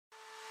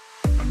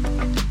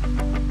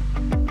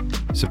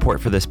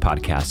Support for this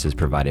podcast is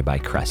provided by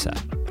Cressa.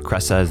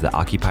 Cressa is the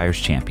occupier's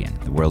champion,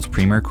 the world's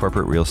premier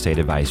corporate real estate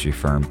advisory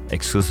firm,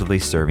 exclusively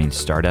serving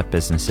startup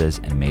businesses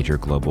and major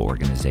global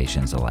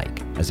organizations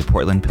alike. As a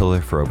Portland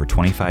pillar for over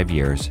 25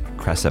 years,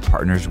 Cressa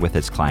partners with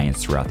its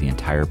clients throughout the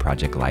entire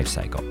project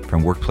lifecycle,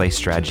 from workplace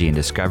strategy and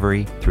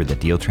discovery through the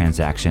deal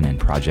transaction and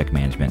project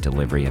management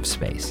delivery of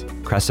space.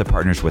 Cressa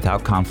partners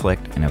without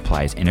conflict and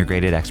applies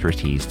integrated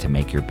expertise to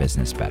make your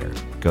business better.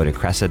 Go to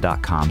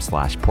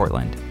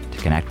cressa.com/Portland to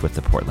connect with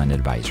the Portland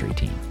advisory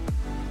team.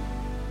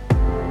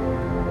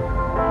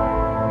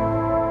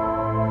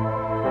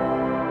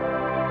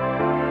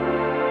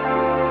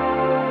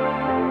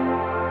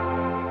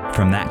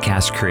 From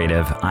ThatCast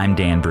Creative, I'm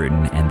Dan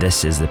Bruton, and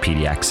this is the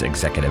PDX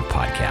Executive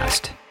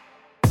Podcast,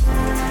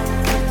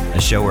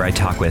 a show where I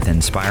talk with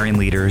inspiring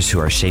leaders who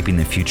are shaping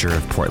the future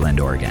of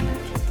Portland, Oregon.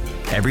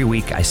 Every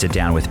week, I sit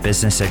down with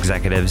business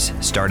executives,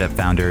 startup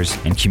founders,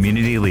 and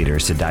community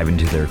leaders to dive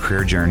into their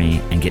career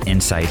journey and get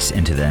insights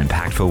into the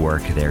impactful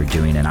work they're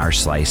doing in our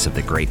slice of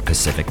the great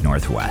Pacific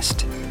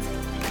Northwest.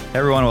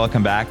 Everyone,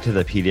 welcome back to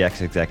the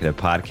PDX Executive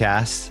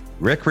Podcast.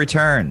 Rick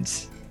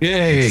returns.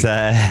 Yay!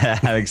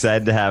 I'm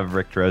excited to have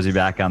Rick Torozzi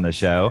back on the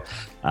show.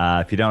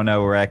 If you don't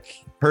know Rick,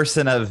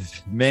 person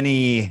of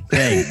many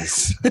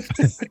things.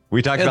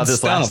 We talked about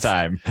this last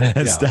time.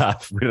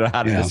 Stuff. We don't know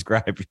how to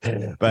describe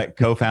it. But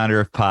co-founder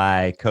of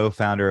Pi,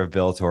 co-founder of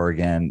Built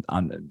Oregon,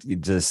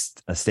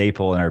 just a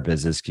staple in our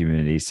business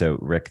community. So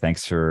Rick,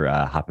 thanks for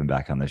hopping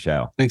back on the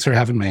show. Thanks for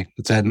having me.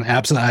 It's an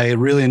absolute. I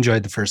really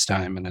enjoyed the first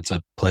time, and it's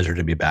a pleasure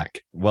to be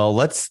back. Well,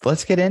 let's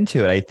get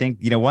into it. I think,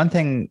 one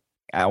thing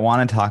I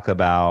want to talk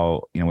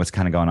about, what's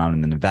kind of going on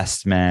in the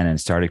investment and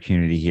startup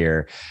community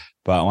here.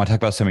 But I want to talk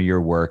about some of your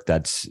work.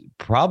 That's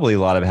probably a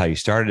lot of how you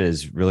started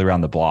is really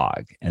around the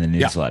blog and the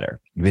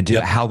newsletter. You've been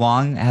doing, how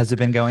long has it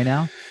been going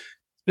now?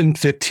 It's been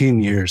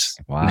 15 years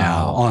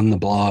now on the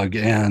blog.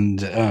 And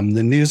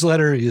the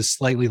newsletter is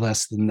slightly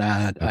less than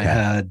that. Okay. I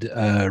had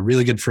a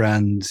really good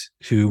friend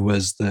who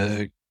was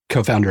the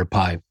co-founder of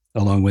Pi,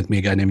 along with me,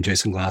 a guy named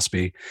Jason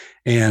Glaspie.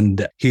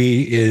 And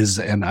he is,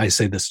 and I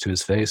say this to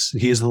his face,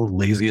 he is the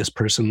laziest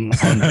person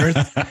on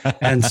earth.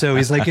 And so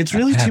he's like, it's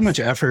really too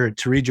much effort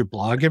to read your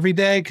blog every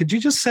day. Could you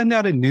just send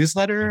out a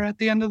newsletter at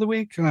the end of the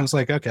week? And I was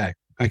like, okay,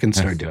 I can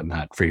start doing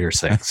that for your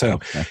sake. So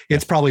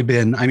it's probably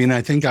been,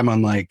 I think I'm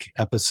on like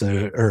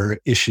episode or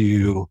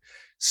issue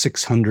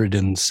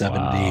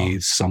 670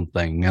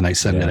 something, and I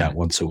send it out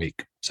once a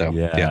week. So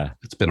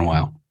it's been a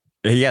while.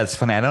 Yeah, it's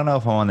funny. I don't know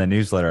if I'm on the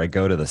newsletter. I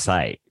go to the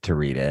site to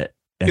read it.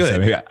 And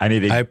good. So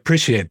I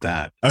appreciate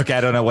that. Okay,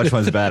 I don't know which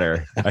one's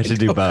better. I should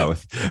do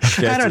both.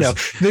 Okay, I don't know.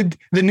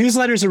 The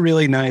newsletters are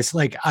really nice.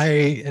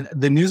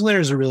 The newsletter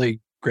is a really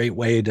great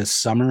way to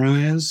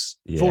summarize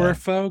for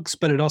folks,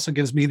 but it also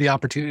gives me the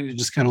opportunity to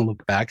just kind of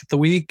look back at the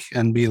week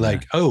and be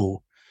like,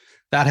 oh,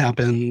 that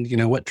happened.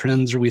 What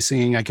trends are we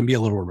seeing? I can be a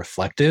little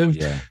reflective.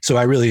 Yeah. So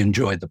I really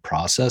enjoyed the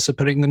process of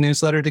putting the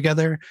newsletter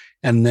together.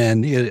 And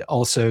then it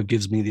also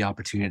gives me the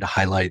opportunity to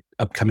highlight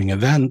upcoming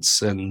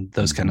events and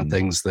those kind of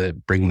things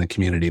that bring the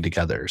community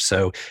together.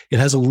 So it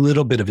has a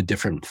little bit of a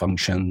different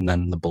function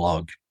than the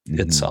blog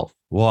itself.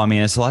 Well,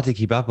 it's a lot to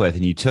keep up with.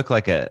 And you took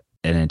like an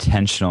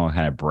intentional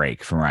kind of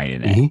break from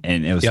writing it.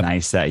 And it was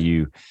nice that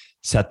you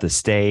set the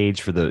stage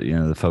for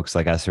the folks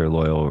like us who are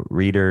loyal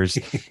readers.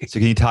 So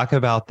can you talk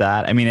about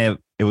that?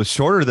 It was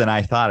shorter than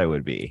I thought it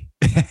would be,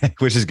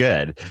 which is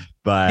good.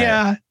 But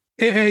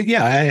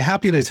I'm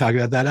happy to talk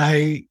about that.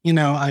 I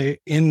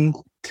in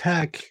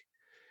tech,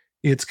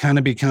 it's kind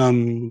of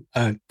become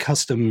a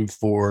custom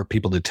for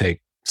people to take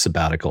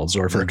sabbaticals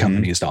or for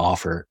companies to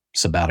offer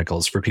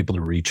sabbaticals for people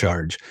to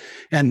recharge.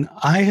 And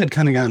I had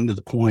kind of gotten to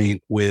the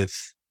point with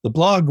the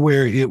blog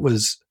where it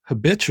was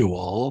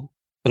habitual,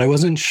 but I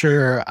wasn't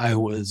sure I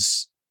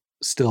was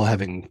still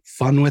having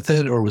fun with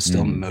it or was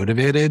still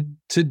motivated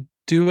to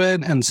do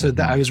it. And so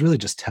that I was really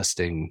just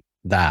testing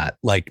that.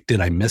 Like, did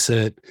I miss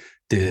it?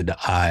 Did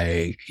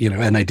I,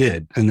 and I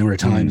did. And there were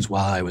times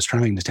while I was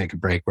trying to take a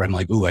break where I'm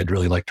like, ooh, I'd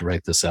really like to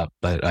write this up,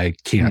 but I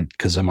can't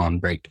because I'm on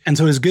break. And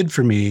so it was good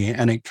for me.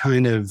 And it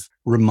kind of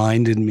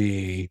reminded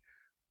me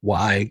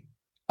why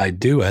I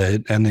do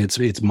it. And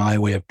it's my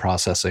way of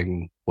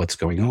processing what's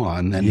going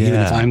on. And even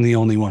if I'm the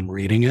only one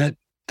reading it,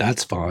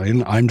 that's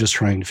fine. I'm just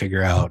trying to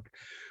figure out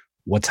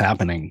what's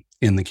happening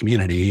in the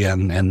community.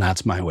 And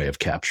that's my way of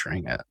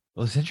capturing it.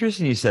 Well, it's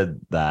interesting you said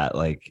that,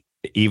 like,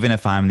 even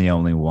if I'm the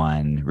only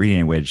one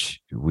reading it,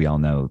 which we all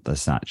know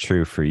that's not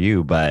true for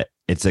you, but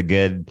it's a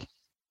good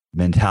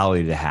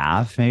mentality to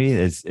have.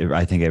 Maybe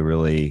I think it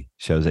really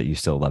shows that you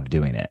still love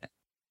doing it.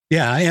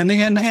 Yeah. And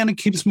it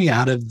keeps me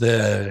out of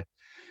the,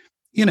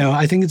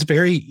 I think it's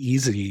very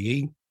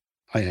easy.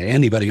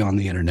 Anybody on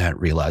the internet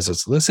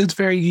realizes this. It's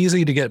very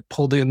easy to get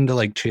pulled into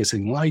like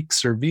chasing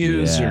likes or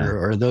views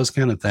or those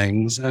kind of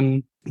things.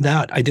 And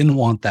that I didn't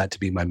want that to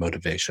be my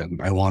motivation.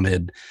 I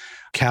wanted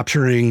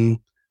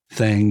capturing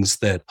things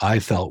that I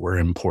felt were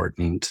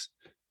important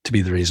to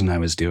be the reason I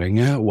was doing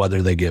it,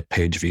 whether they get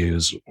page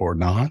views or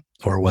not,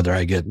 or whether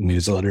I get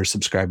newsletter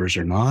subscribers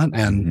or not.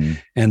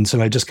 And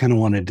so I just kind of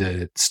wanted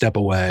to step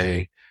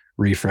away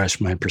refresh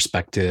my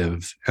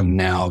perspective, and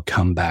now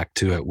come back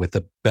to it with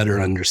a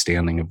better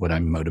understanding of what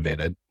I'm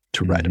motivated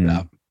to write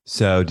about.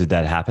 So did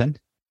that happen?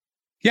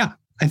 Yeah,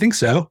 I think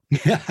so.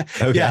 Yeah.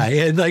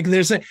 Okay. Yeah. Like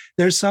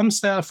there's some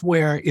stuff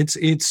where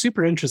it's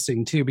super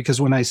interesting too, because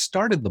when I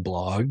started the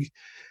blog,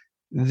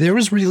 there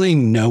was really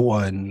no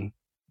one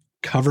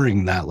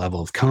covering that level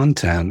of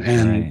content.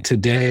 And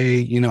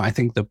today, I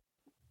think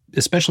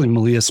especially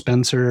Malia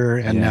Spencer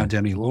and now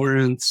Demi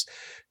Lawrence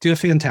do a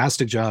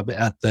fantastic job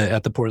at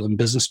the Portland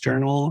Business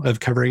Journal of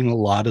covering a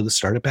lot of the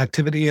startup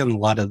activity and a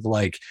lot of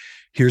like,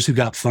 here's who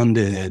got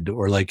funded,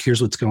 or like,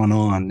 here's what's going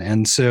on.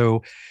 And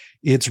so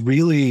it's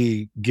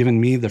really given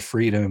me the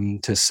freedom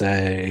to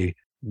say,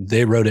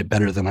 they wrote it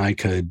better than I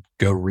could,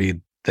 go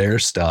read their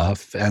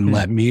stuff and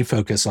let me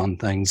focus on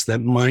things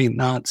that might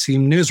not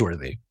seem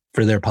newsworthy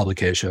for their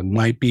publication,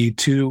 might be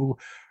too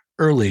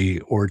early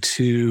or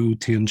too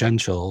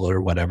tangential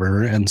or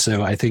whatever. And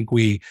so I think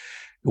we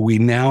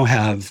now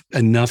have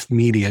enough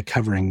media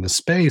covering the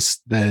space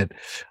that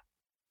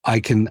I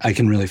can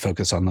really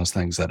focus on those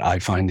things that I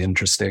find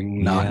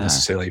interesting, not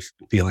necessarily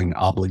feeling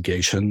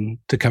obligation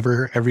to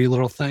cover every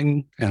little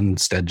thing, and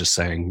instead just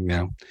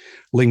saying,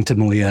 link to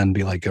Malia and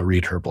be like, go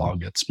read her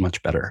blog. It's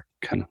much better,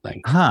 kind of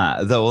thing.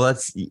 Though, well,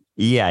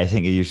 I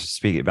think you should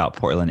speak about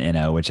Portland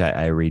Inno, which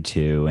I read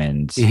too.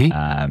 And,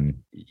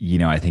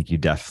 I think you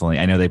definitely,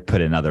 I know they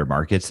put in other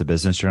markets, the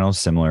Business Journal,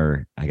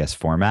 similar, I guess,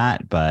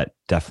 format, but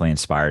definitely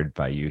inspired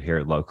by you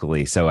here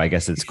locally. So I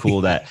guess it's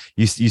cool that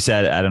you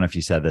said, I don't know if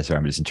you said this or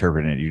I'm just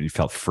interpreting it, you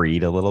felt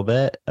freed a little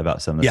bit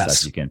about some of the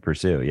stuff you can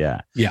pursue.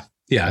 Yeah. Yeah.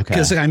 Yeah.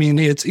 Because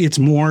it's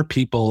more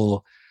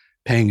people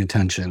paying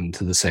attention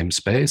to the same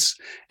space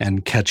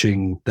and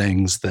catching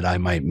things that I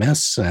might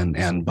miss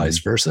and vice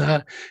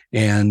versa,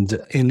 and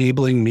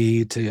enabling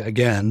me to,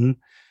 again,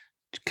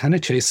 kind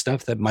of chase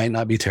stuff that might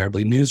not be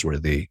terribly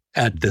newsworthy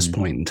at this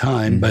point in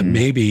time, but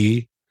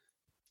maybe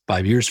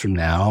 5 years from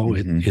now,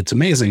 it's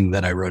amazing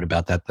that I wrote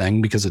about that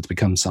thing because it's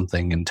become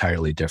something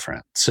entirely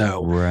different.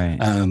 So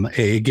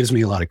it gives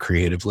me a lot of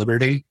creative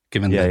liberty,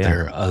 given that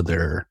there are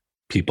other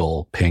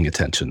people paying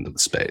attention to the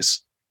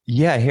space.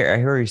 Yeah, I hear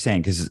what you're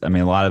saying, because a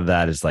lot of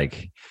that is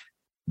like,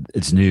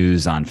 it's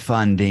news on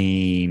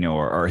funding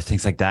or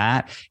things like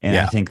that. And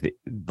I think that,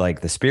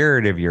 like, the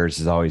spirit of yours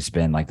has always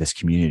been like this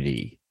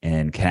community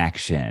and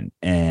connection.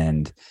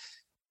 And,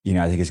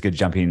 I think it's a good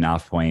jumping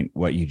off point,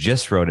 what you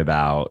just wrote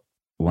about,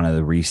 one of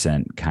the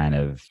recent kind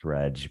of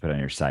threads you put on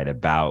your site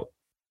about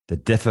the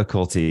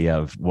difficulty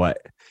of what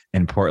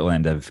in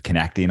Portland of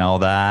connecting all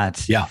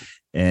that. Yeah.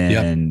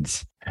 And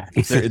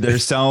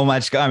there's so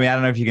much. I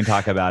don't know if you can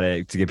talk about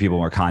it to give people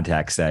more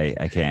context.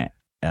 I can't.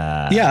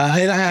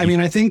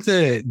 I think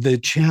the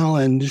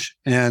challenge,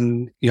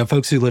 and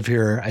folks who live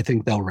here, I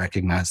think they'll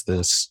recognize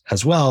this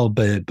as well.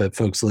 But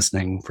folks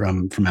listening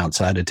from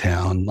outside of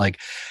town, like,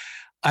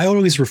 I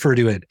always refer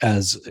to it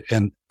as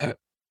an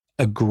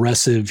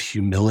aggressive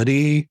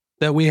humility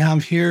that we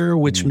have here,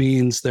 which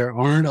means there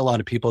aren't a lot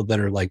of people that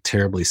are like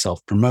terribly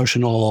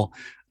self-promotional.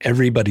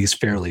 Everybody's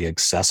fairly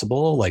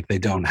accessible. Like, they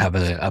don't have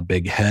a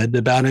big head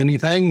about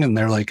anything. And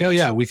they're like, oh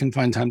yeah, we can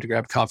find time to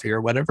grab coffee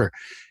or whatever.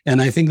 And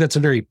I think that's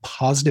a very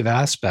positive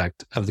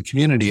aspect of the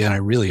community. And I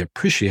really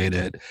appreciate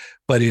it.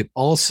 But it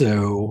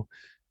also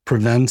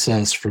prevents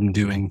us from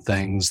doing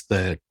things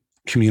that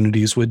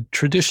communities would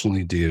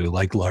traditionally do,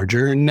 like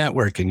larger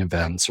networking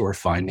events or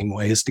finding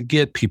ways to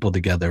get people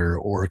together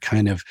or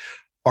kind of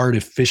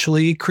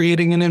artificially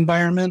creating an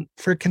environment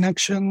for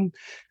connection.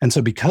 And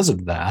so because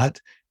of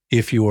that,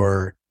 if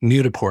you're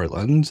new to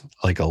Portland,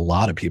 like a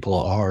lot of people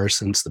are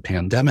since the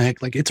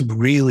pandemic, like, it's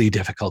really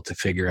difficult to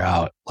figure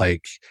out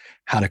like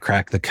how to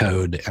crack the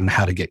code and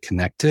how to get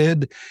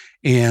connected.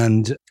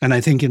 And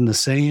I think in the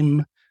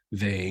same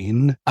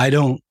vein, I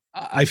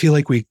feel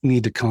like we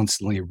need to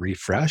constantly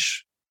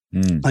refresh.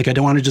 Like, I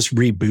don't want to just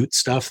reboot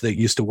stuff that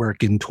used to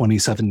work in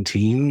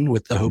 2017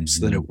 with the hopes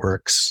that it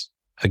works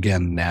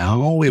again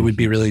now. It would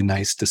be really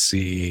nice to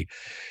see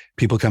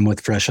people come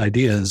with fresh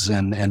ideas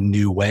and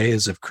new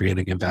ways of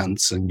creating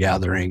events and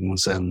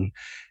gatherings and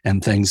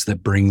things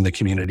that bring the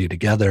community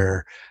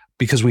together,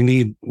 because we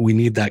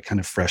need that kind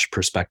of fresh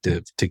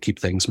perspective to keep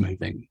things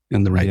moving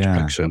in the right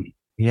direction.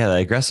 Yeah, the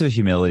aggressive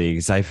humility,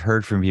 because I've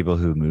heard from people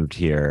who moved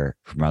here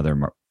from other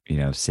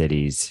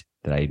cities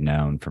that I've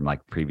known from like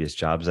previous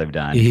jobs I've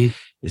done,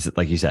 is it,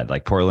 like you said,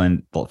 like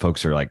Portland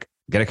folks are like,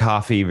 get a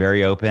coffee,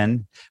 very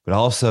open, but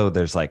also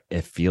there's like,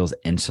 it feels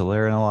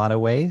insular in a lot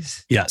of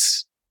ways.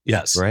 Yes.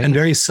 Right. And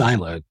very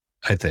silent,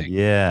 I think.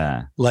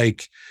 Yeah.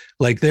 Like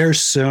there's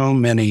so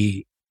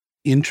many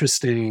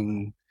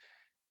interesting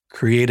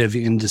creative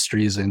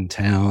industries in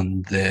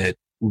town that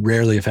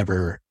rarely, if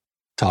ever,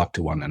 talk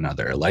to one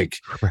another. Like,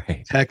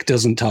 tech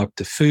doesn't talk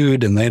to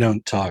food, and they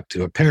don't talk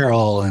to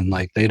apparel, and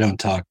like, they don't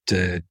talk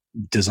to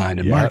design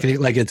and marketing.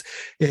 Like, but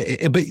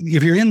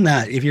if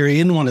you're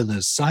in one of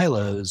those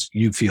silos,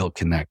 you feel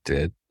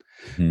connected,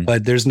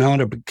 but there's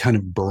not a kind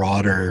of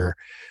broader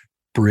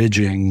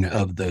bridging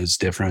of those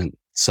different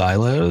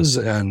silos.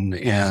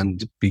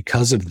 And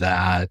because of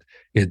that,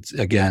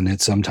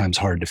 it's sometimes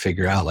hard to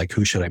figure out like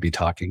who should I be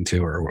talking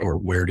to or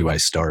where do I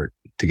start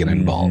to get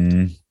involved.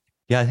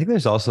 Yeah, I think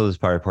there's also this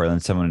part of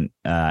Portland. Someone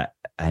I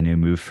knew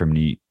moved from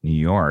New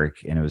York,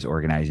 and it was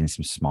organizing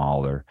some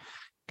smaller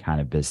kind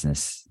of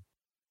business.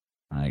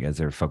 I guess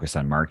they were focused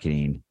on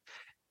marketing.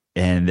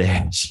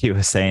 And she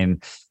was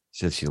saying,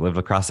 she lived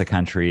across the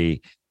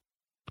country.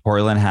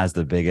 Portland has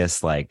the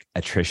biggest like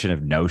attrition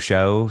of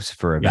no-shows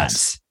for events.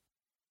 Yes.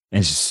 And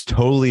it's just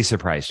totally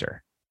surprised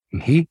her.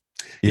 Mm-hmm.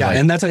 Yeah. Like,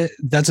 and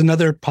that's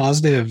another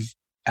positive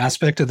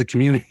aspect of the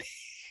community.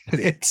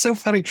 It's so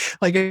funny.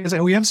 Like I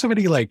said, we have so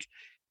many like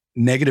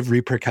negative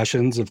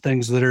repercussions of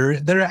things that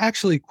are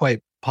actually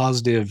quite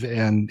positive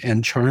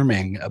and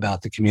charming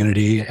about the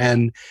community.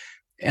 And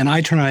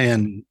I try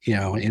and,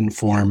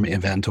 inform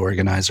event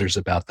organizers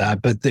about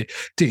that. But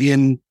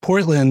in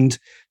Portland,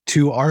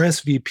 to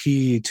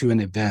RSVP to an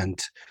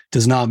event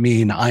does not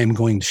mean I'm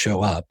going to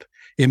show up.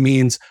 It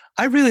means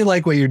I really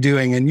like what you're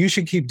doing and you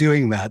should keep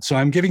doing that. So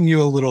I'm giving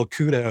you a little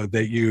kudo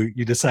that you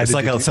decided. It's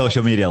like a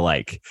social media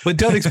like. But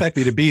don't expect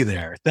me to be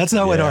there. That's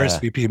not what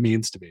RSVP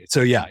means to me.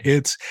 So yeah,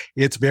 it's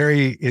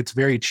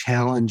very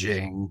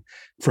challenging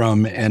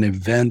from an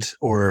event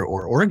or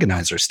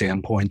organizer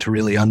standpoint to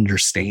really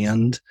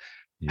understand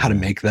how to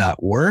make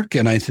that work.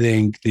 And I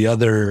think the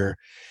other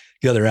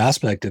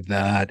aspect of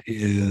that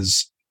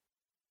is,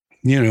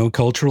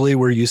 culturally,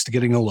 we're used to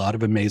getting a lot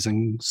of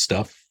amazing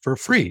stuff for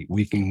free.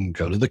 We can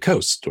go to the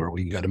coast or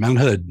we can go to Mount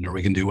Hood or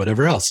we can do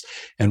whatever else.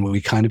 And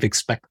we kind of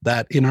expect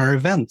that in our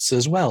events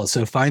as well.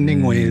 So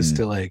finding ways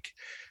to like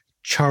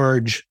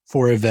charge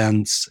for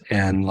events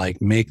and like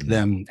make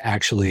them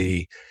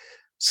actually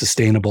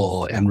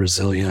sustainable and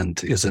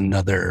resilient is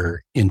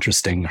another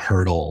interesting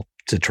hurdle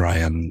to try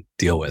and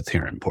deal with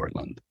here in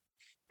Portland.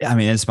 I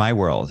mean, it's my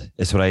world.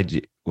 It's what I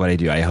do.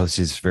 I host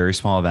these very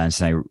small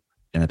events, and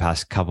in the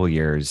past couple of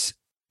years,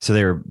 so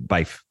they were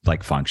by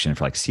like function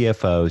for like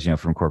CFOs,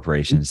 from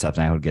corporations and stuff.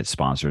 And I would get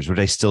sponsors, which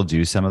I still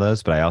do some of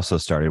those, but I also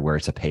started where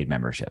it's a paid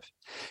membership.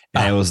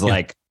 And it was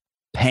like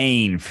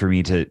pain for me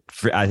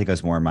I think it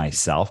was more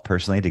myself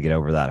personally to get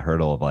over that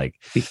hurdle of like,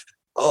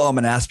 oh, I'm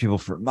going to ask people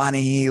for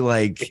money.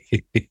 Like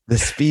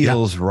this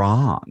feels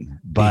wrong.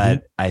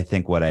 But I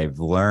think what I've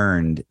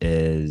learned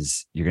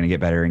is you're going to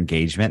get better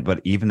engagement, but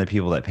even the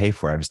people that pay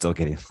for it, I'm still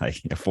getting like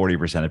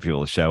 40% of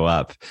people to show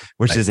up,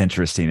 which is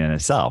interesting in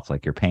itself.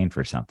 Like you're paying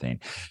for something.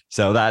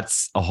 So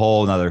that's a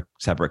whole nother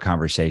separate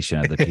conversation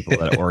of the people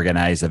that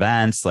organize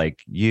events like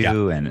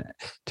you and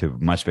to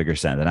a much bigger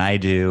extent than I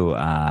do.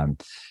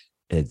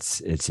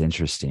 It's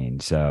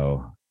interesting.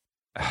 So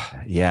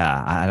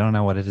I don't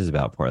know what it is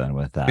about Portland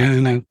with that.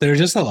 And there's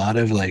just a lot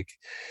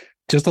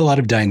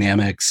of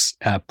dynamics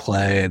at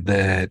play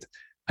that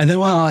I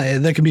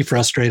think, that can be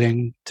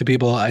frustrating to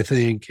people. I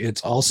think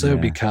it's also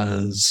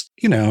because,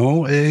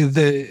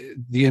 the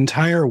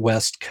entire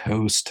West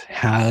Coast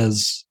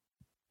has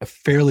a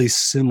fairly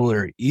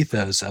similar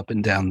ethos up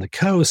and down the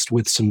coast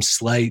with some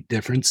slight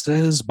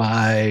differences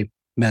by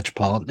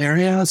metropolitan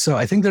area. So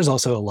I think there's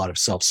also a lot of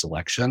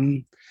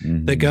self-selection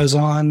that goes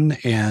on,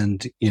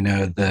 and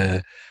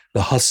the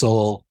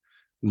hustle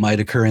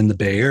might occur in the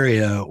Bay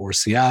Area or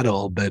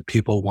Seattle, but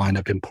people wind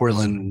up in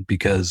Portland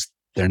because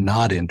they're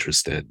not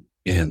interested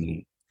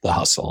in the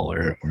hustle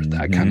or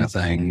that kind of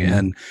thing.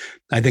 And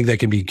I think that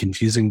can be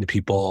confusing to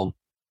people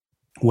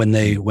when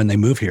they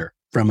move here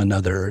from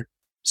another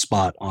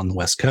spot on the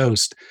West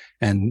Coast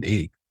and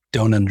they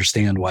don't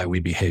understand why we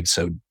behave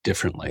so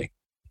differently.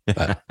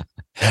 But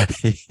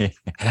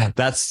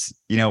that's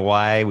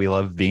why we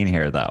love being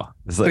here though.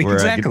 It's like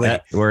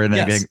we're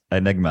an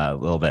enigma a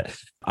little bit.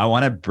 I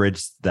want to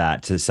bridge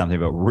that to something,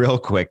 but real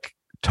quick,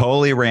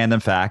 totally random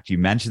fact. You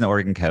mentioned the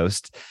Oregon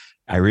coast.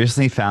 I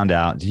recently found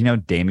out, do you know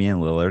Damian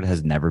Lillard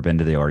has never been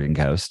to the Oregon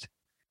coast?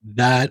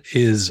 That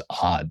is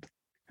odd.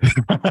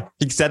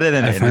 He said it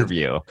in an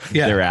interview.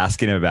 They were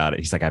asking him about it.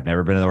 He's like, I've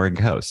never been to the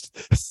Oregon coast.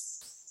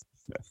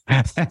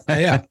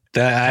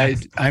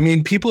 I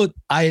mean, people,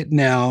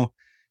 now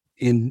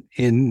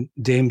in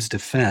Dame's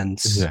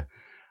defense,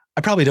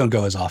 I probably don't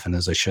go as often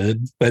as I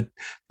should, but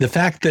the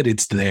fact that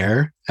it's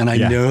there and I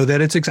know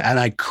that it's, and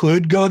I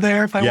could go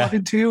there if I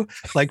wanted to,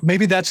 like,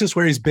 maybe that's just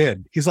where he's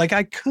been. He's like,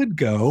 I could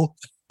go,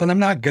 but I'm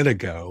not going to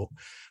go,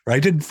 or I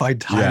didn't find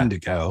time to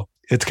go.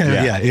 It's kind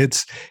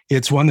of,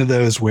 it's one of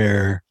those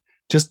where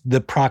just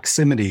the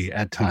proximity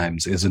at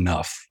times is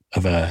enough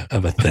of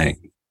a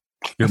thing.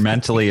 You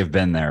mentally have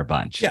been there a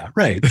bunch. Yeah,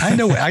 right. I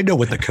know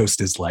what the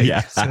coast is like.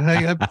 Yeah. So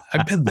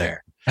I've been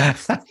there.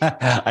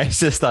 I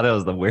just thought it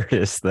was the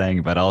weirdest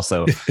thing, but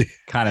also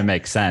kind of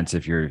makes sense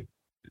if you're,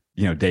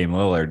 Dame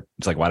Lillard.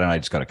 It's like, why don't I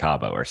just go to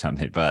Cabo or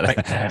something?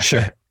 But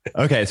sure.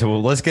 Okay, so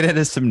let's get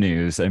into some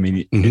news. I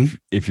mean,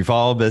 if you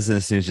follow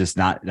business news, just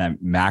not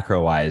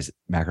macro wise,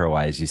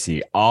 you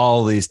see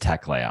all these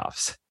tech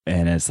layoffs,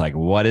 and it's like,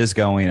 what is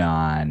going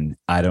on?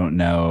 I don't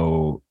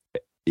know.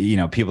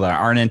 People that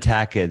aren't in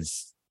tech,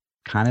 it's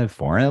kind of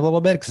foreign a little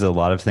bit because a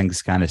lot of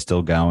things kind of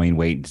still going,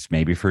 waiting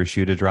maybe for a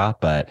shoe to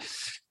drop. But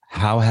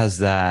how has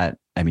that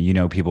I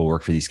mean, people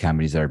work for these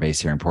companies that are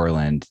based here in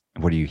Portland.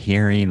 What are you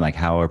hearing? Like,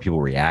 how are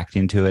people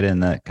reacting to it in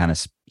the kind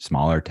of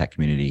smaller tech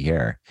community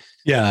here?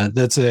 Yeah,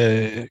 that's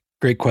a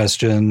great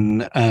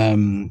question.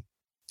 And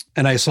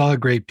I saw a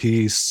great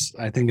piece,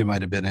 I think it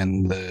might have been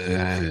in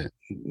the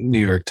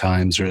New York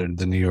Times or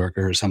the New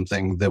Yorker or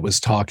something, that was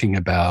talking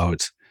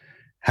about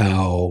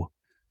how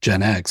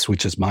Gen X,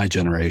 which is my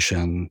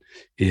generation,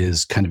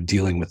 is kind of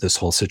dealing with this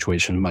whole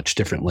situation much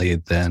differently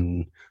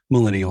than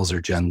millennials or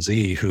Gen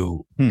Z,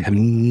 who have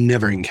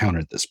never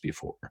encountered this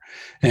before.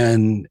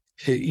 And,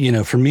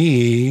 for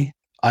me,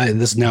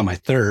 this is now my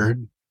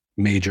third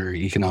major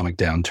economic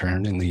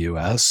downturn in the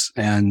US.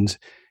 And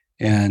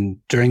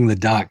during the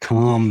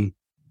dot-com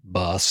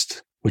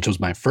bust, which was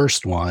my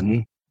first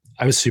one,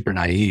 I was super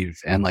naive,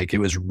 and like, it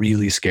was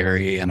really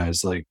scary. And I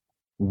was like,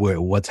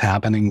 what's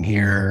happening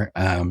here?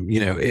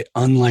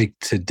 Unlike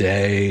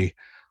today,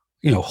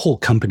 whole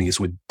companies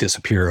would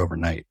disappear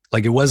overnight.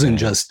 Like, it wasn't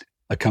just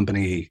a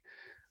company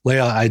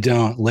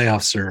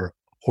layoffs are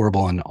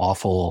horrible and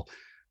awful,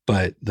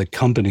 but the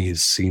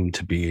companies seem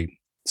to be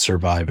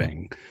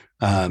surviving,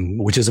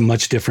 which is a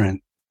much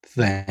different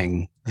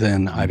thing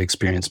than I've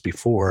experienced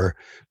before.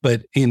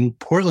 But in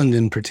Portland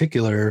in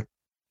particular,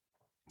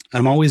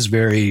 I'm always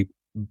very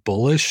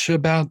bullish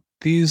about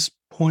these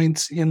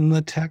points in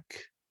the tech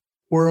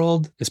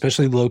world,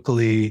 especially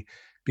locally,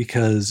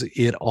 because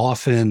it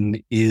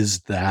often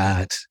is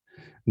that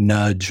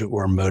nudge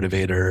or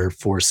motivator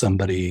for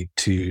somebody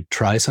to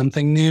try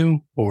something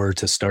new or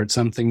to start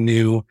something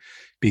new,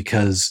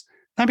 because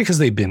not because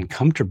they've been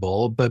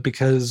comfortable, but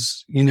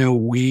because,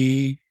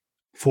 we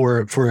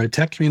for a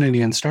tech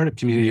community and startup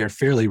community are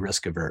fairly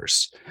risk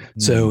averse.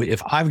 So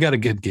if I've got a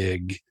good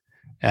gig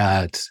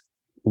at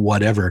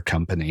whatever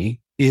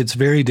company, it's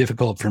very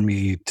difficult for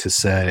me to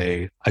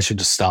say I should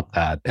just stop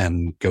that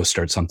and go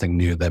start something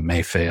new that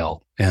may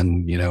fail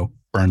and,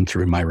 burn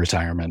through my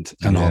retirement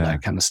and all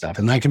that kind of stuff.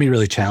 And that can be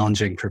really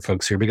challenging for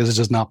folks here because it's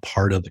just not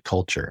part of the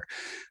culture.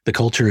 The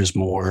culture is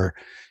more,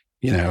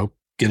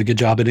 get a good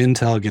job at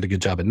Intel, get a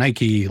good job at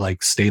Nike,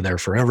 like stay there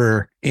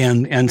forever.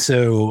 And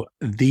so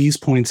these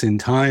points in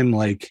time,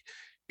 like,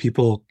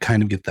 people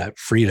kind of get that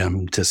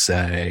freedom to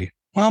say,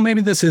 well, maybe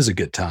this is a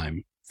good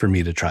time for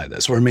me to try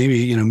this, or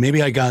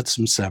maybe I got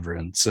some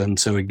severance, and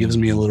so it gives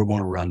me a little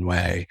more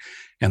runway,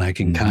 and I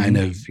can kind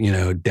of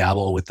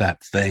dabble with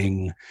that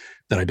thing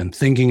that I've been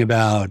thinking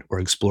about, or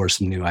explore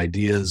some new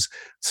ideas.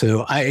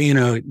 So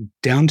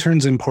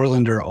downturns in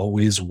Portland are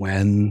always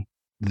when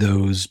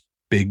those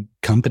big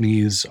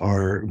companies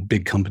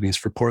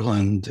for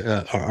Portland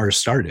are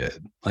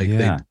started. Like,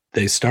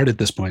 they start at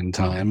this point in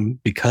time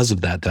because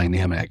of that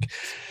dynamic.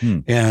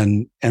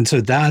 And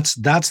so that's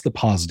the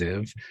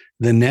positive.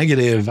 The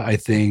negative, I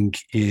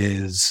think,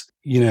 is,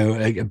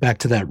 back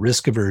to that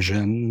risk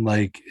aversion,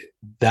 like,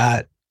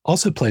 that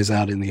also plays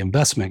out in the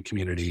investment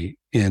community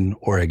in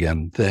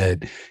Oregon,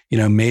 that,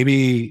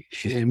 maybe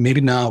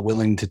not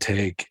willing to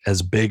take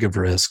as big of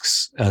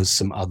risks as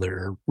some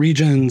other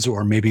regions,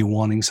 or maybe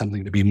wanting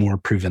something to be more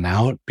proven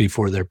out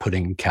before they're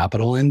putting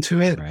capital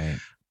into it. Right.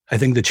 I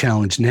think the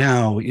challenge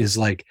now is,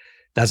 like,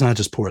 that's not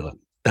just Portland.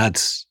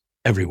 That's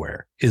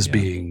everywhere, is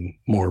being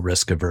more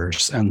risk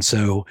averse. And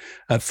so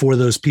for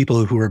those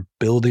people who are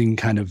building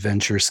kind of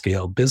venture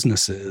scale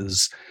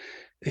businesses,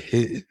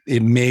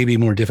 it may be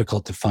more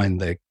difficult to find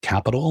the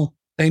capital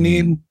they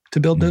need to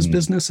build those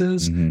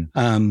businesses.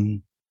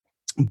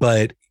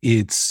 But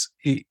it's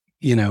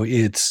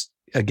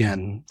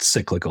again,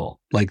 cyclical.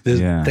 Like,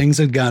 things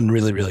had gotten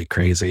really, really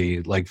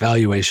crazy. Like,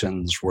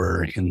 valuations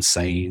were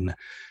insane.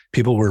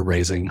 People were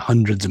raising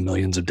hundreds of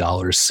millions of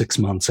dollars 6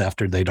 months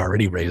after they'd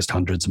already raised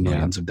hundreds of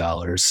millions of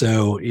dollars.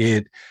 So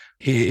it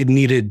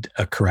needed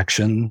a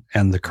correction,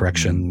 and the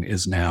correction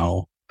is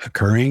now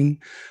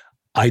occurring.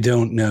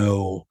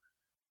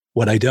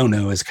 What I don't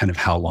know is kind of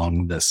how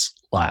long this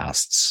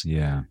lasts.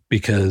 Yeah.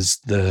 Because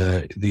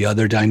the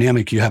other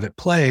dynamic you have at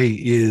play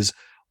is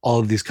all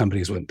of these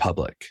companies went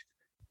public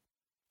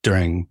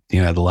during,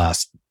 the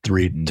last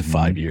 3 to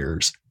 5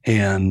 years.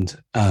 And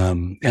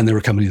there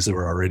were companies that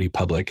were already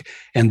public,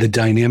 and the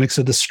dynamics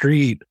of the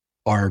street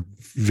are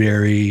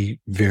very,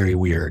 very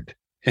weird.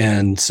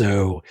 And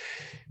so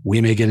we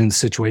may get in a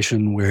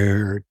situation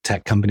where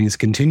tech companies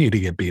continue to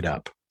get beat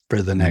up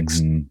for the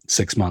next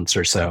 6 months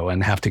or so,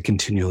 and have to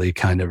continually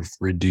kind of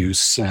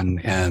reduce and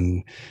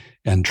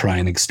try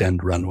and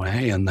extend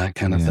runway and that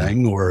kind of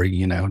thing, or,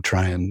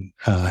 try and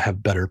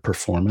have better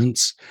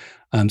performance.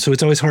 So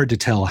it's always hard to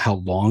tell how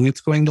long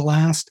it's going to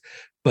last,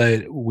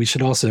 but we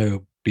should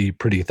also be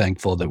pretty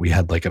thankful that we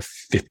had like a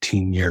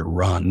 15-year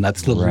run.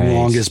 That's the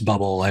longest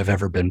bubble I've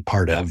ever been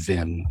part of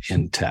in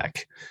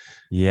tech.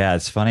 Yeah,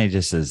 it's funny,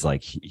 just as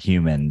like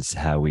humans,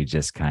 how we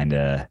just kind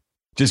of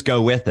just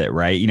go with it,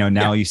 right?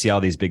 Now you see all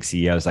these big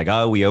CEOs like,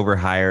 oh, we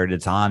overhired.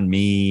 It's on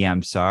me.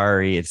 I'm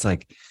sorry. It's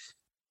like,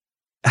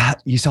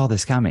 you saw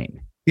this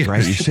coming,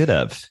 right? You should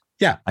have.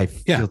 I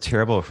feel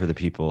terrible for the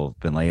people who've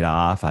been laid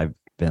off. I've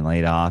been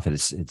laid off. It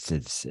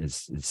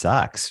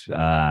sucks.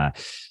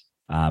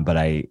 But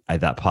I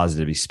thought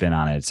positively spin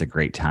on it. It's a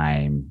great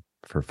time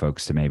for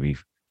folks to maybe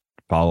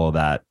follow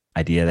that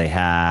idea they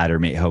had, or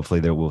hopefully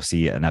there we'll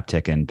see an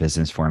uptick in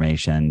business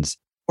formations.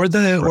 Or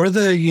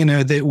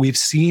that we've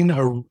seen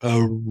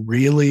a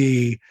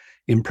really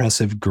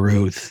impressive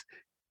growth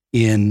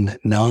in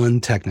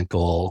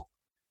non-technical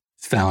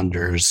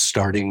founders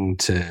starting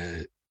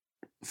to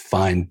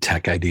find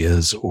tech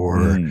ideas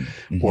or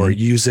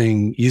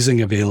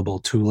using available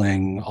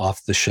tooling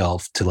off the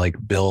shelf to like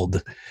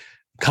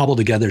cobble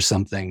together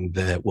something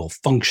that will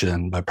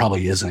function, but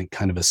probably isn't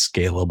kind of a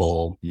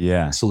scalable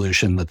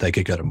solution that they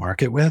could go to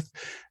market with.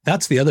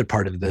 That's the other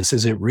part of this,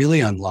 is it really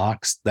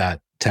unlocks that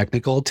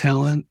technical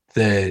talent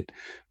that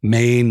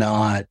may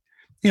not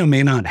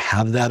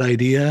have that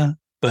idea.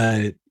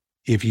 But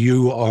if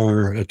you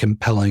are a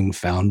compelling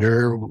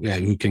founder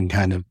who can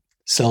kind of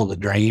sell the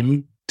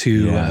dream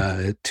to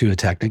a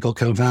technical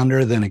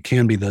co-founder, then it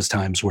can be those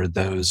times where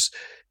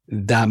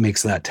that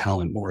makes that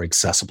talent more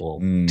accessible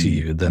to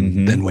you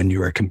than when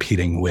you are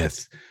competing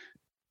with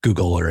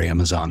Google or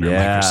Amazon or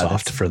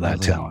Microsoft for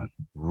that talent.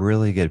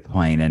 Really good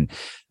point. And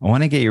I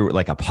want to get your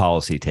like a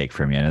policy take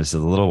from you. And it's a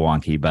little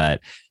wonky, but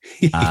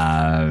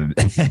I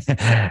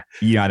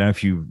don't know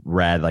if you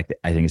read, like,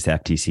 I think it's the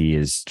FTC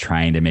is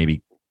trying to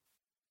maybe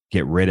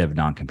get rid of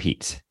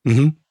non-competes.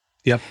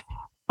 Yep.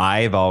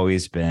 I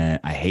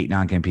hate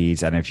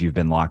non-competes. I don't know if you've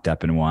been locked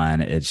up in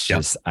one. It's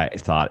just, I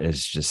thought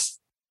it's just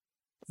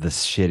the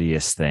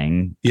shittiest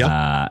thing.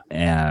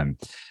 And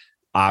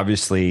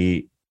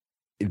obviously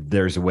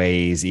there's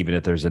ways, even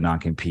if there's a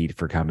non-compete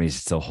for companies, it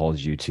still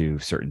holds you to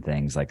certain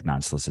things like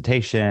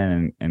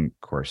non-solicitation and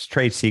of course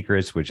trade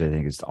secrets, which I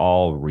think is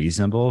all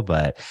reasonable,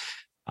 but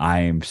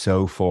I'm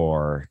so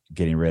for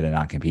getting rid of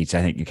non-competes.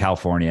 I think in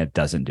California it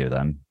doesn't do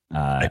them.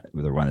 They're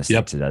one of the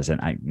states that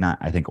doesn't.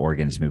 I think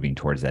Oregon is moving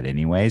towards that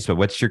anyways, but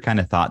what's your kind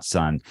of thoughts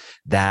on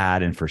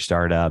that and for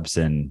startups?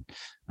 And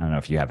I don't know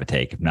if you have a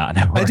take. If not,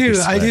 no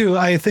worries, I do.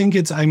 I think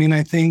it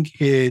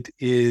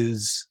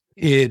is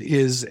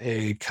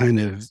a kind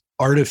of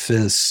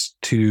artifice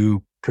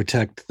to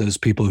protect those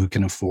people who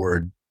can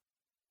afford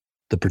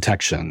the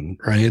protection,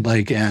 right?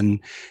 Like, and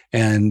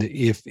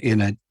if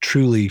in a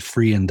truly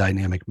free and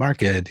dynamic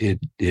market,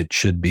 it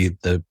should be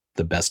the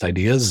best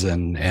ideas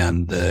and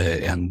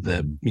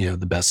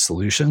the best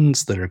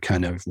solutions that are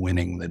kind of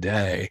winning the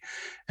day.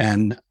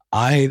 And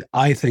I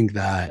think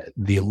that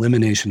the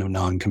elimination of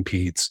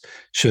non-competes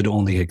should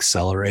only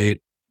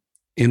accelerate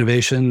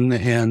innovation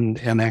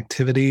and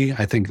activity.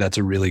 I think that's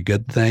a really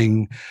good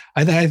thing.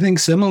 I think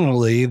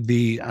similarly,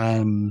 the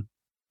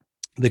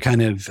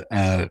kind of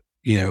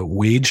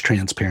wage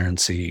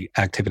transparency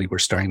activity we're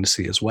starting to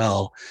see as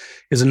well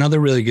is another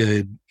really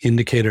good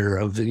indicator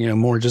of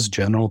more just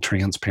general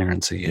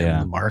transparency in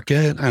the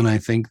market. And I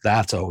think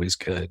that's always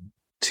good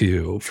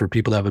too, for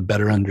people to have a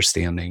better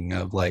understanding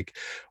of like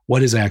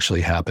what is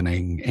actually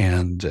happening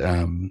and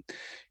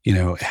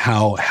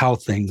how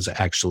things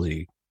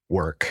actually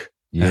work.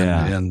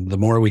 And the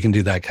more we can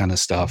do that kind of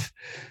stuff,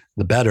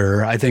 the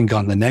better. I think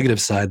on the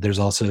negative side, there's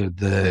also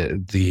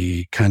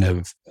the kind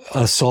of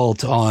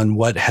assault on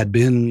what had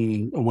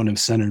been one of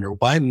Senator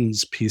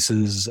Wyden's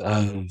pieces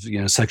of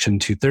Section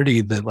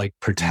 230 that like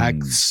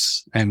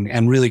protects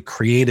and really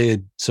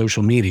created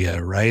social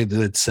media, right?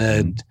 That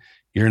said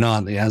you're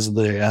not, as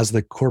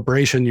the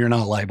corporation, you're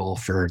not liable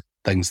for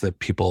things that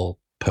people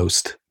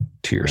post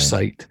to your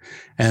site,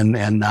 and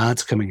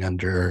that's coming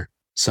under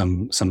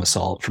some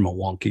assault from a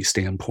wonky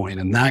standpoint,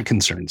 and that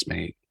concerns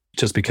me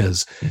just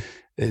because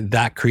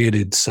that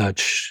created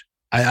such.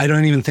 I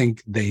don't even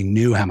think they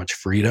knew how much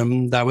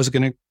freedom that was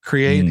going to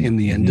create in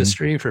the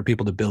industry for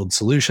people to build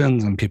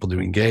solutions and people to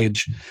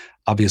engage.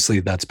 Obviously,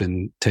 that's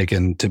been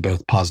taken to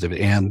both positive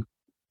and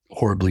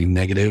horribly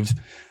negative,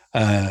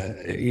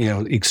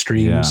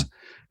 extremes.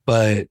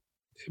 But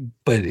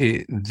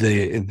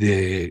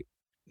the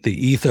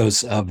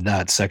ethos of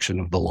that section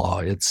of the law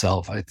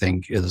itself, I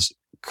think, is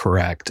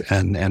correct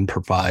and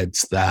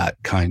provides that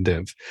kind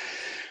of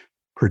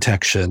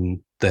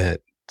protection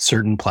that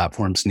certain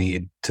platforms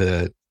need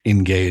to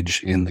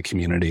engage in the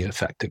community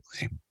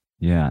effectively.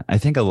 Yeah, I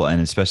think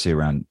and especially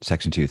around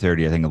Section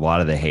 230, I think a lot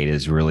of the hate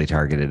is really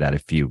targeted at a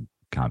few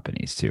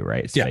companies too,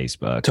 right? It's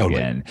Facebook.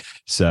 Totally. And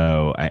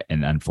so,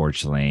 and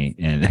unfortunately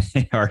in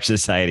our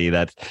society,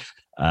 that's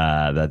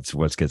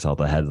what gets all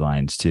the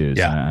headlines too.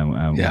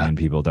 And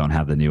people don't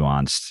have the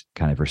nuanced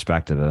kind of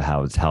perspective of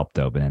how it's helped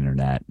the open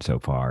internet so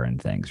far and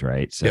things,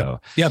 right? So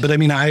but I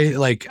mean, I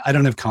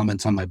don't have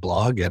comments on my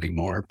blog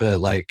anymore,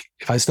 but like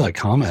if I still had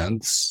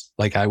comments,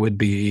 like that would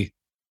be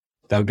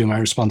my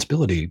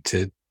responsibility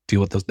to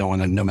deal with those,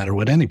 no matter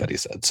what anybody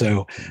said.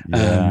 So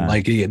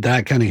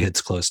that kind of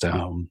hits close to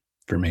home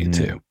for me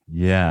too.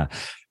 Yeah.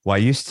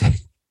 Well,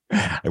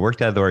 I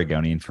worked at the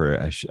Oregonian for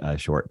a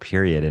short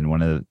period,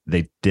 and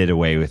they did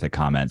away with the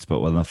comments.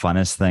 But one of the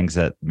funnest things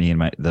that me and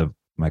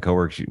my my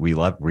coworkers, we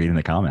love reading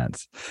the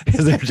comments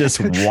because they're just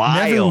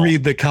wild. Never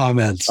read the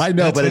comments. I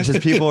know, but it's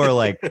just people are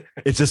like,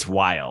 it's just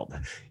wild.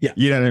 Yeah.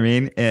 You know what I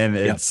mean? And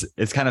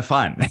it's kind of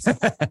fun.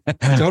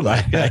 Totally.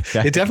 Yeah.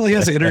 It definitely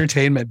has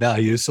entertainment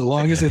value so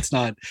long as it's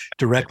not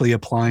directly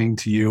applying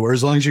to you, or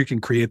as long as you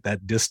can create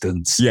that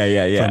distance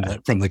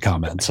from the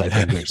comments. I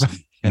think there's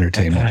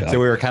entertainment value. So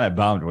we were kind of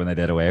bummed when they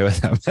did away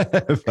with them,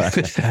 but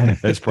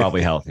it's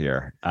probably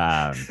healthier.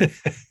 A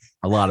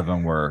lot of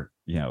them were,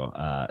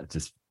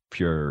 just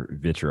pure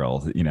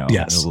vitriol,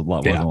 Yes.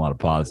 Wasn't a lot of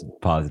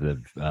positive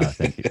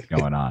thinking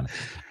going on.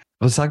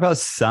 Let's talk about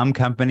some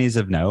companies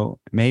of note,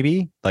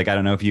 maybe. Like, I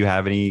don't know if you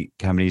have any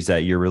companies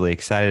that you're really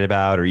excited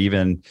about, or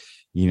even,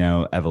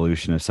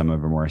 evolution of some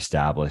of the more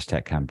established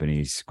tech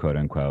companies, quote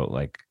unquote,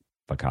 like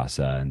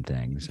Vacasa and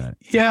things.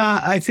 Yeah,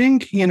 I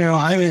think,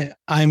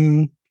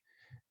 I'm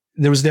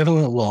there was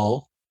definitely a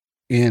lull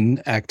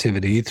in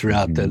activity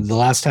throughout the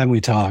last time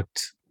we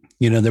talked.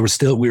 We were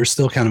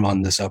still kind of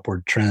on this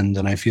upward trend.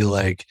 And I feel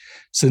like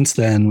since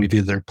then we've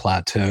either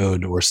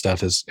plateaued or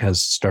stuff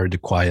has started to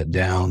quiet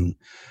down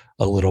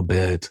a little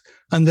bit.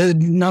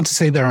 And not to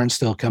say there aren't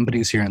still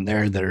companies here and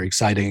there that are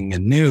exciting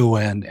and new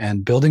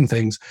and building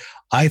things.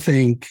 I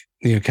think,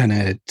 kind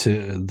of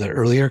to the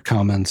earlier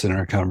comments in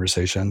our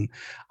conversation,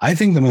 I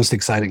think the most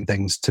exciting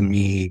things to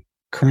me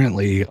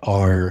currently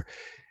are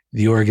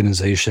the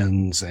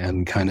organizations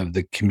and kind of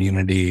the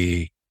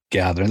community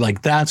gathering.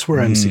 Like, that's where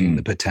I'm seeing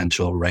the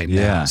potential right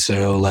now.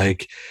 So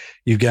like,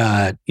 you've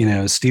got,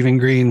 Stephen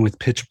Green with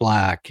Pitch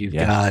Black. You've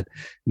got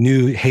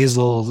new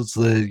Hazel's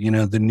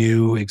the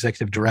new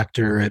executive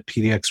director at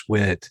PDX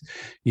Wit.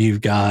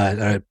 You've got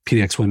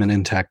PDX Women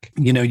in Tech.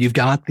 You've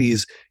got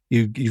these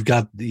you've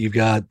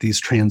got these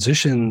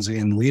transitions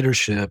in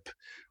leadership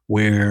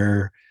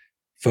where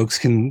folks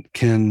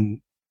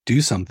can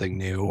do something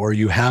new, or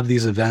you have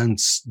these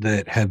events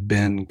that have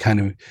been kind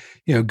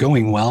of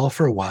going well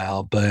for a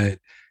while, but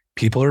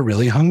people are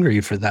really hungry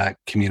for that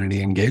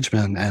community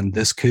engagement. And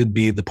this could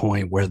be the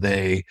point where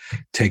they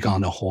take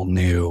on a whole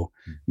new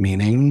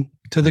meaning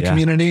to the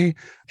community.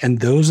 And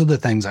those are the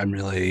things I'm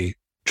really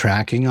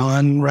tracking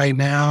on right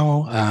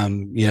now.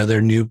 There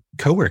are new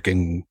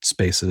co-working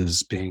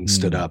spaces being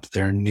stood up.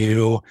 There are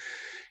new,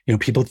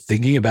 people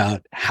thinking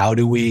about how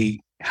do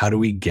we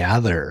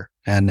gather,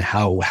 and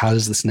how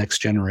does this next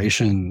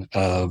generation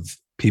of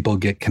people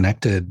get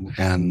connected?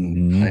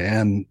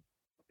 And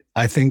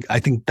I think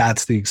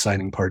that's the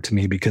exciting part to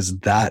me, because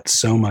that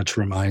so much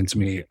reminds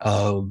me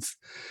of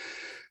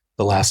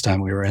the last time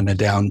we were in a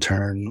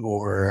downturn,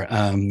 or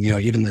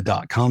even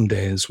the .com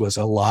days. Was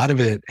a lot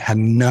of it had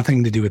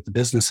nothing to do with the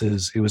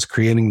businesses. It was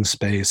creating the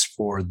space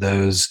for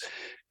those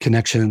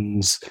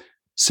connections,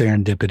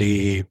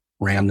 serendipity,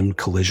 random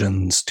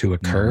collisions to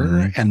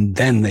occur, and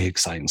then the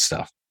exciting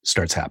stuff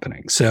starts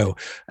happening. So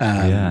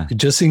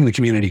just seeing the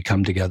community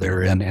come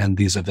together and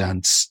these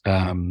events,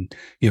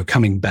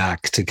 coming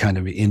back to kind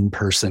of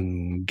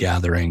in-person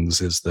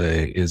gatherings is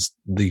the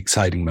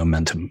exciting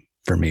momentum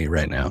for me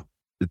right now.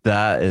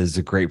 That is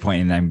a great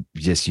point. And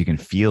you can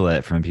feel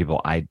it from people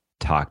I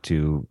talk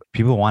to.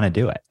 People want to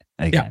do it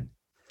again.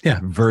 Yeah.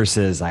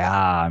 Versus like,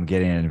 I'm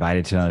getting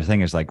invited to another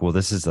thing. It's like, well,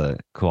 this is a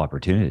cool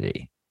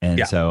opportunity.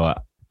 And so,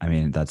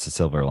 that's a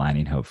silver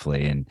lining,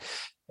 hopefully.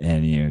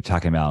 And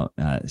talking about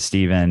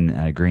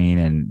Stephen Green,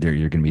 and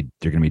they're going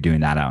to be doing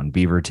that out in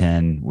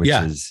Beaverton, which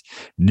is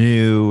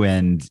new.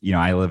 And,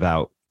 I live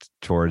out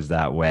towards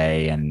that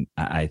way, and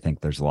I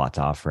think there's a lot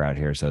to offer out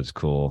here. So it's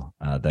cool.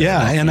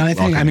 And I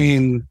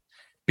think,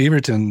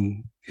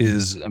 Beaverton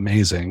is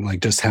amazing.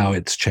 Like, just how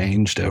it's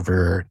changed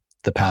over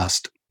the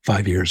past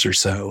 5 years or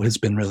so has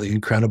been really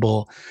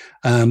incredible.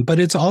 But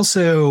it's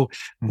also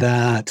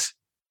that,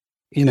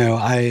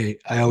 I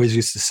always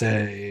used to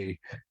say,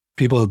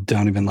 people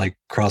don't even like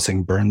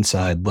crossing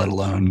Burnside, let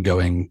alone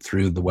going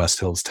through the West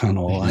Hills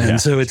Tunnel.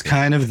 And so it's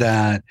kind of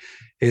that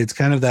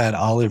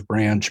olive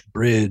branch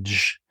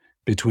bridge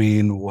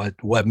between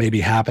what may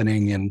be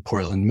happening in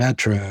Portland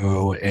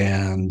Metro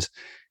and,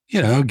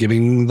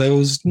 giving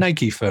those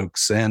Nike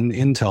folks and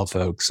Intel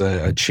folks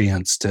a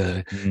chance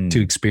to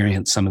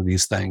experience some of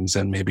these things,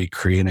 and maybe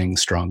creating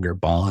stronger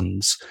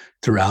bonds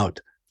throughout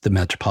the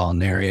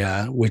metropolitan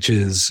area, which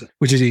is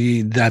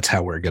that's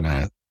how we're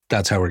gonna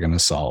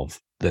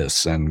solve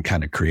this and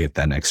kind of create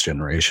that next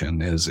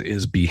generation,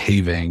 is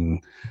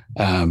behaving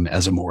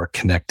as a more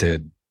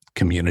connected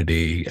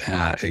community,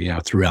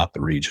 throughout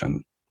the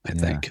region, I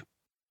think.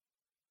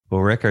 Well,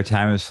 Rick, our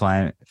time has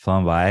flown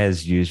by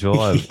as usual.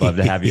 I'd love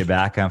to have you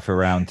back on for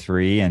round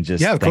 3, and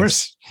just of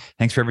course.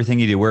 Thanks for everything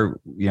you do. Where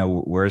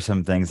are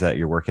some things that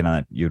you're working on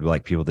that you'd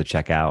like people to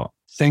check out?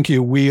 Thank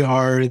you. We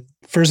are,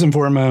 first and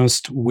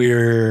foremost,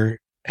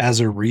 as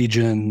a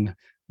region,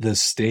 the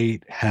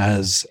state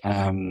has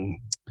kind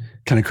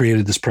of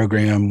created this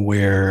program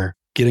where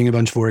getting a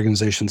bunch of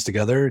organizations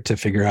together to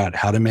figure out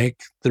how to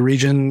make the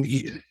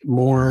region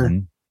more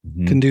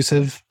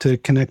conducive to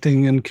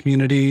connecting and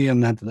community,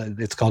 and that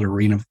it's called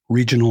a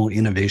regional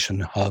innovation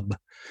hub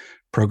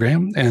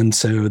program. And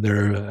so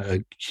there are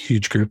a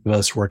huge group of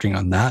us working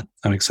on that.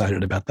 I'm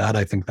excited about that.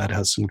 I think that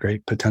has some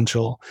great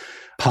potential.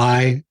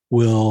 Pi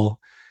will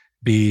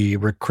be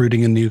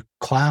recruiting a new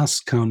class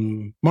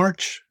come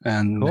March.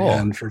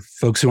 And for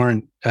folks who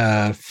aren't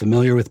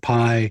familiar with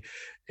Pi,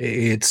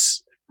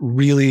 it's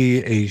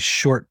really a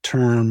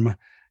short-term,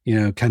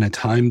 kind of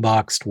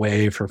time-boxed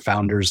way for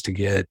founders to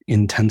get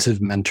intensive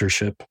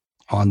mentorship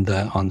on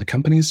the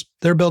companies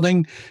they're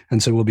building.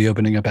 And so we'll be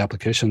opening up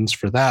applications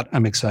for that.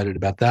 I'm excited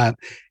about that.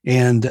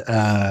 And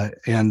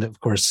of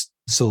course,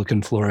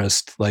 Silicon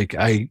Florist, like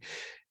I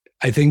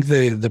think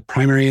the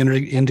primary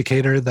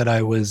indicator that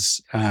I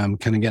was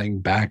kind of getting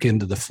back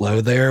into the flow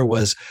there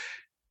was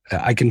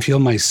I can feel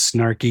my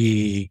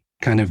snarky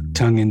kind of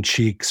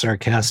tongue-in-cheek,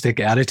 sarcastic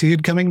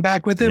attitude coming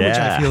back with it, which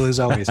I feel is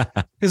always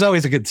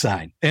a good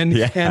sign. And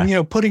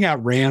putting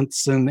out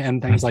rants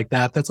and things like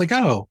that. That's like,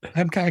 oh,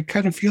 I'm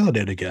kind of feeling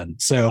it again.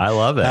 So I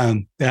love it.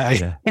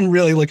 I'm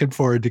really looking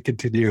forward to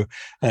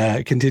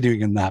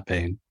continuing in that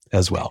vein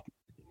as well.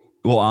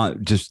 Well,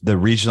 just the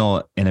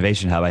Regional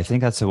Innovation Hub, I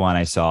think that's the one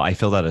I saw. I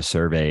filled out a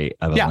survey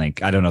of a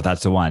link. I don't know if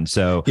that's the one.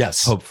 So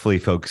yes, hopefully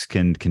folks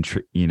can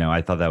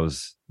I thought that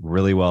was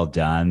really well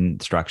done,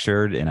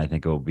 structured. And I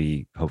think it will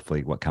be,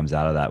 hopefully what comes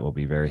out of that will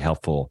be very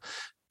helpful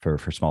for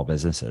small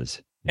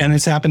businesses. And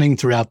it's happening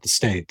throughout the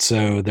state.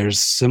 So there's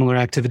similar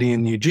activity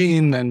in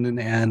Eugene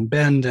and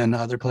Bend and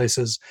other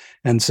places.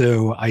 And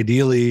so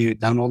ideally,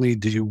 not only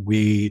do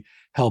we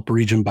help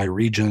region by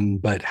region,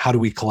 but how do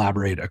we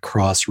collaborate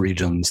across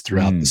regions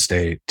throughout the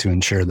state to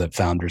ensure that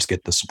founders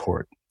get the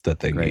support that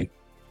they need?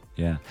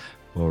 Yeah.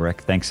 Well,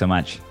 Rick, thanks so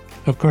much.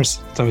 Of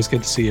course. It's always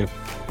good to see you.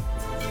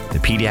 The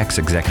PDX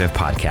Executive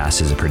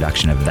Podcast is a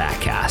production of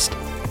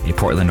ThatCast, a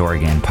Portland,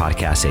 Oregon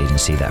podcast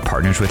agency that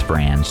partners with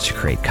brands to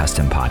create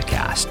custom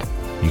podcasts.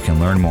 You can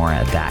learn more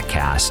at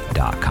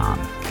thatcast.com.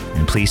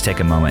 And please take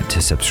a moment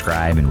to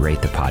subscribe and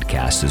rate the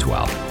podcast as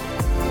well.